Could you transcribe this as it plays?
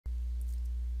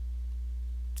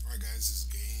Alright guys, this is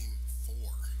game 4.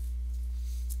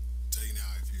 Tell you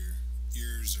now, if your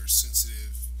ears are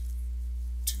sensitive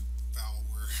to foul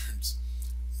words,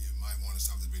 you might want to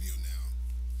stop the video now,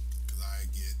 because I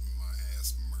get my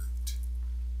ass murked.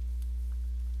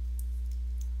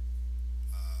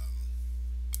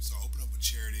 So I open up with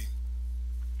charity.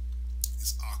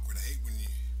 It's awkward. I hate when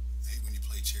you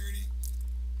play charity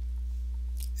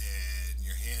and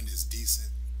your hand is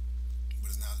decent, but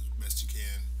it's not as best you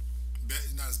can.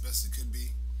 Not as best as it could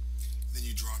be. Then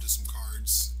you draw into some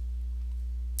cards.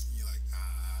 You're like,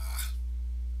 ah.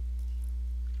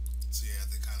 So you have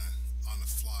to kind of on the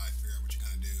fly figure out what you're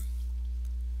gonna do.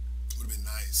 Would have been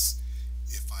nice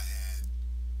if I had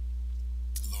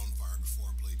Lone Fire before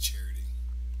I played charity.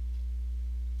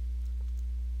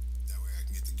 That way I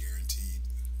can get the guaranteed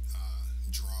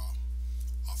draw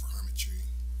off a Hermitry.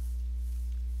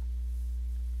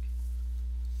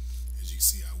 As you can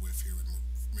see, I whiff here with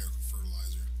Miracle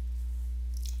Fertilizer.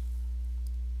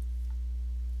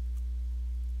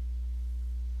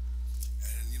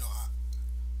 And you know,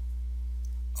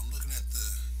 I'm looking at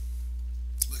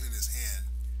his hand.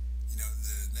 You know,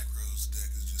 the Nekroz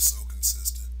deck is just so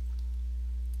consistent.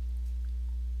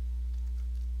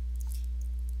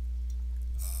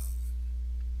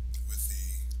 With the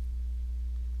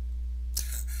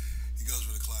he goes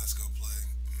for the Classico play.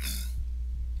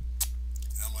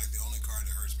 And I'm like, the only card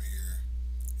that hurts me here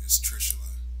is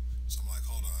Trishula. So I'm like,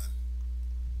 hold on.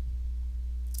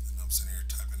 And I'm sitting here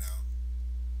typing out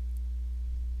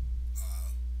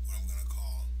what I'm gonna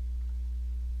call.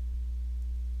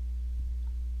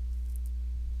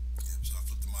 Yep, so I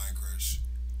flipped the Mind Crush,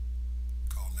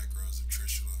 called Nekroz of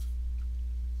Trishula.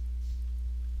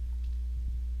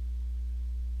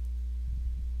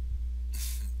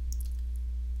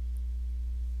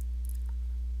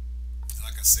 And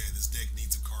like I said, this deck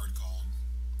needs a card called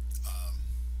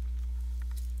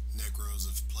Nekroz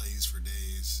of Plays for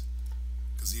Days,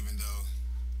 because even though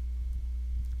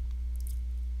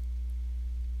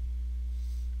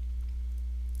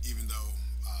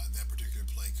that particular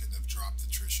play couldn't have dropped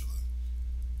the Trishula,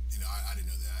 you know, I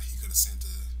didn't know that. He could have sent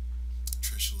a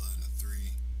Trishula and a 3,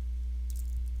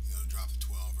 you know, drop the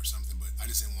 12 or something, but I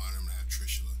just didn't want him to have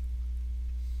Trishula.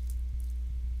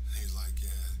 He's like,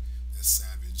 yeah, that's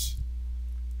savage.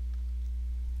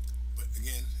 But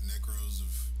again, Nekroz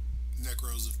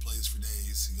of Plays for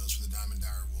Days. He goes for the Diamond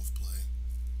Dire Wolf play.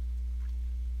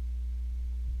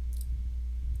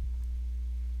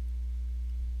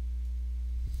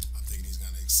 I'm thinking he's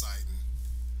gonna excite him,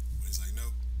 but he's like,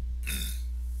 nope.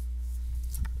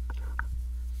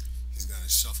 He's gonna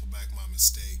shuffle back my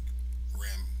mistake,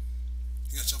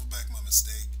 He's gonna shuffle back my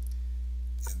mistake,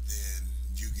 and then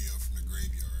Yu-Gi-Oh from the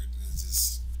graveyard. And it's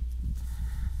just,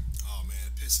 oh man,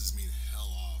 it pisses me the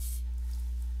hell off.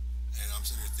 And I'm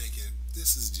sitting there thinking,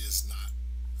 this is just not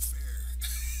fair.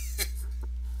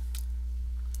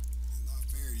 Not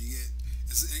fair.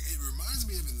 It reminds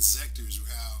me of Inzectors,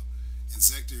 how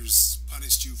Inzectors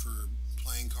punished you for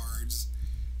playing cards,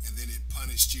 and then it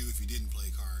punished you if you didn't play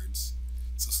cards.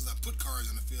 So since I put cards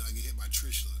on the field, I get hit by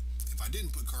Trishula. If I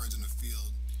didn't put cards on the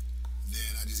field,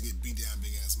 then I just get beat down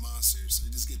big ass monsters. So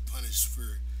you just get punished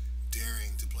for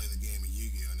daring to play the game of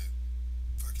Yu-Gi-Oh! And it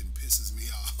fucking pisses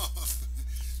me off.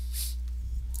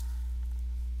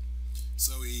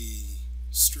 So he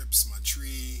strips my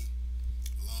tree,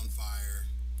 Lone Fire,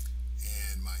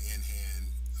 and my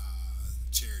in-hand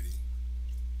charity.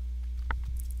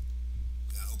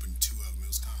 And I opened 2 of them. I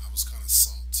was kind of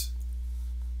salt.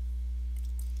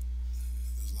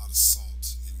 There's a lot of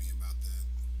salt in me about that.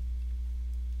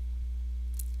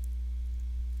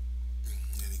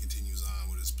 And he continues on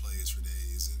with his plays for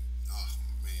days, and oh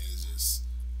man, it's just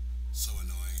so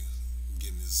annoying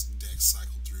getting this deck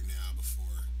cycled through now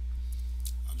before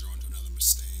I'll draw into another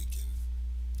mistake, and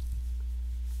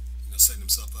you know, setting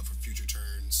himself up for future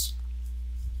turns,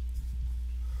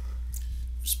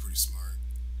 which is pretty smart.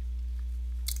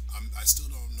 I still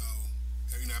don't know,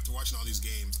 you know, after watching all these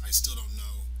games, I still don't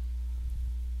know.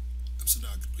 I'm still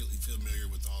not completely familiar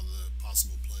with all the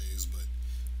possible plays, but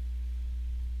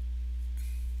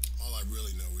all I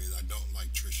really know is I don't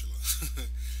like Trishula.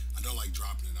 I don't like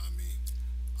dropping it on me.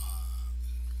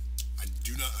 I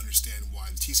do not understand why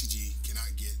the TCG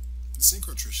cannot get the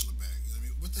Synchro Trishula back. You know what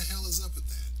I mean? What the hell is up with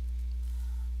that?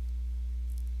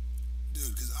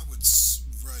 Dude, because I would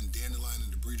run Dandelion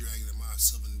and Debris Dragon in my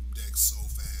Sylvan deck so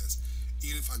fast.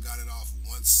 Even if I got it off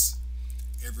once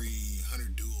every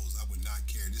 100 duels, I would not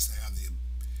care. Just to have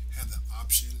the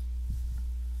option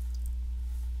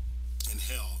in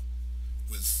hell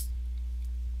with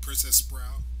Princess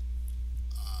Sprout,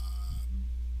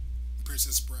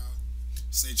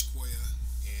 Sage Koya,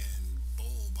 and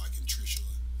Bulb fucking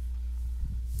Trishula.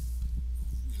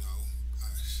 You know,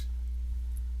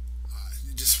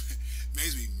 it just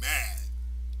makes me mad.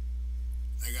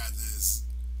 I got this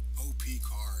OP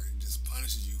card, it just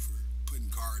punishes you for putting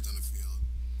cards on the field.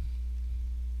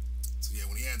 So yeah,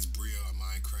 when he adds Brio, I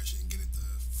mind crush it and get it the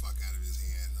fuck out of his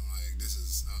hand. I'm like, this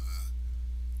is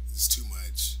this is too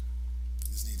much.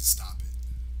 I just need to stop it.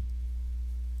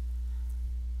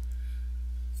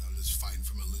 I'm just fighting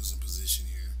from a losing position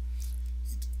here.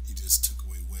 He just took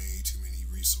away way too many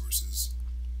resources.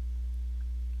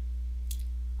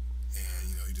 And,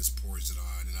 you know, he just pours it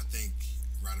on. And I think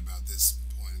right about this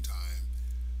point in time,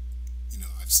 you know,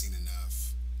 I've seen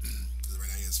enough. Because right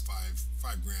now he has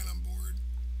five grand on board.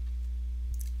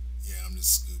 Yeah, I'm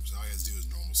just scooped. So all he has to do is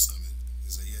normal summon.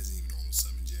 He hasn't even normal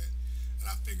summoned yet. And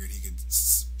I figured he could,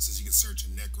 since he could search a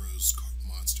Nekroz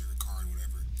monster, a card,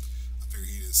 whatever, I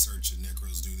figured he could search a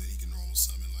Nekroz dude that he can normal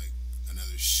summon, like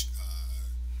another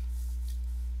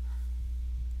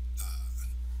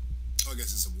I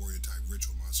guess it's a warrior type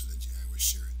ritual monster that you had with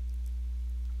Shirit.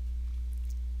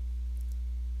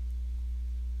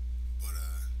 But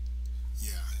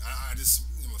yeah, I just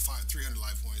 300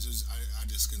 life points. I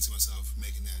just couldn't see myself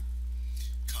making that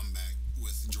comeback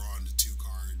with drawing the 2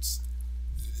 cards.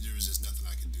 There was just nothing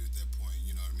I could do at that point.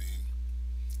 You know what I mean?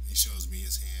 He shows me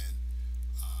his hand.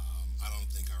 I don't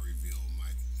think I revealed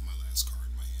my last card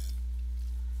in my hand.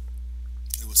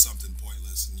 It was something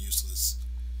pointless and useless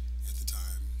at the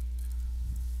time.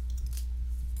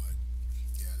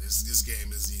 This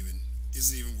game isn't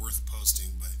even worth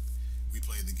posting, but we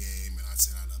played the game and I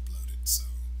said I'd upload it. So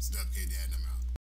it's WK Dad and I'm out.